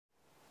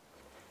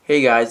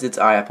Hey guys, it's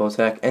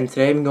Tech, and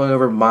today I'm going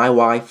over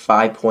MyWi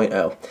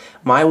 5.0.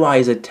 MyWi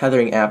is a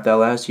tethering app that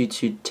allows you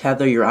to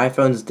tether your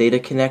iPhone's data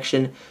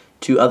connection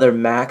to other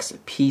Macs,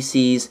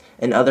 PCs,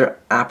 and other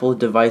Apple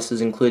devices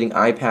including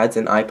iPads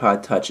and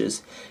iPod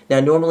Touches. Now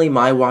normally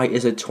MyWi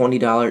is a $20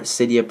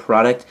 Cydia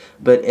product,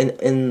 but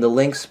in the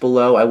links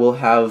below I will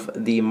have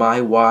the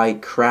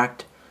MyWi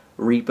cracked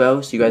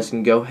repo, so you guys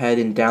can go ahead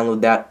and download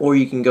that, or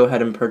you can go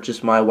ahead and purchase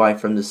MyWi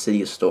from the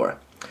Cydia store.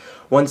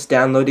 Once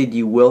downloaded,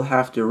 you will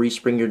have to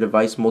respring your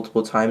device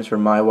multiple times for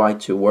MyWi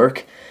to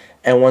work,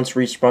 and once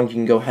resprung, you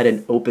can go ahead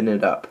and open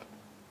it up.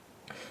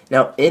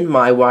 Now, in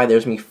MyWi,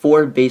 there's going to be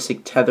 4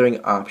 basic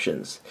tethering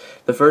options.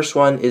 The first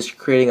one is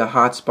creating a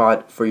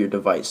hotspot for your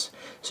device.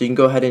 So you can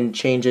go ahead and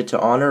change it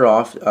to on or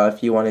off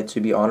if you want it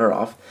to be on or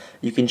off.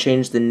 You can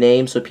change the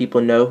name so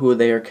people know who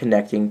they are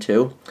connecting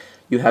to.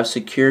 You have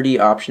security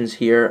options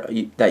here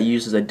that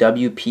uses a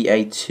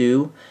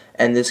WPA2,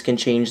 and this can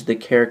change the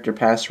character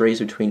passphrase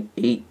between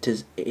 8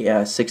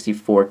 to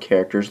 64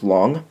 characters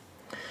long.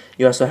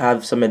 You also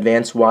have some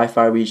advanced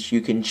Wi-Fi which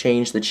you can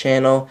change the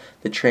channel,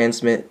 the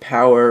transmit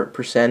power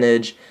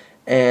percentage,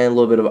 and a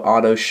little bit of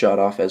auto shut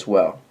off as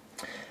well.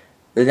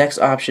 The next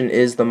option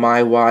is the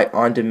MyWi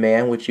on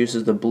demand, which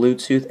uses the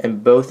Bluetooth,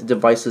 and both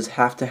devices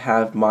have to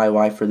have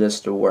MyWi for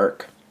this to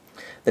work.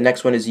 The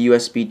next one is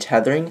USB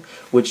tethering,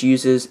 which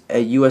uses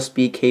a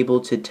USB cable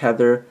to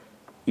tether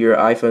your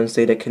iPhone's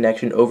data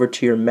connection over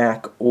to your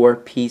Mac or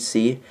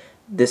PC.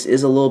 This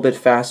is a little bit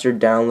faster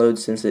download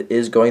since it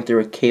is going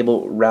through a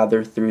cable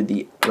rather than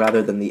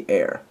the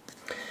air.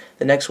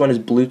 The next one is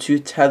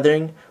Bluetooth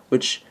tethering,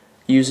 which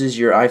uses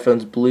your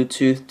iPhone's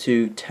Bluetooth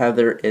to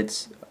tether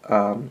its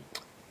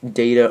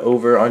data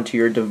over onto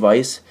your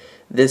device.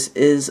 This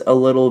is a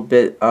little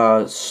bit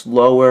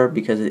slower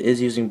because it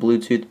is using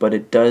Bluetooth, but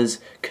it does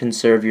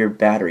conserve your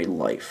battery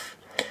life.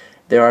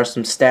 There are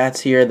some stats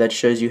here that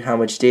shows you how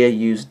much data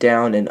used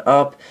down and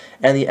up,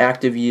 and the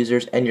active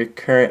users, and your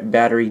current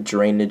battery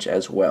drainage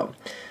as well.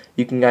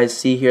 You can guys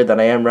see here that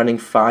I am running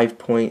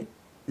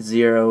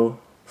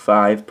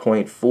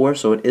 5.05.4,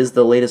 so it is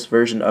the latest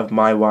version of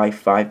MyWi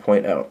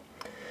 5.0.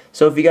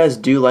 So if you guys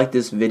do like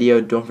this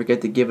video, don't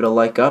forget to give it a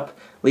like up,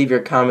 leave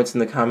your comments in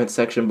the comment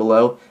section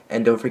below,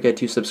 and don't forget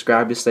to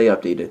subscribe to stay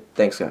updated.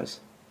 Thanks guys.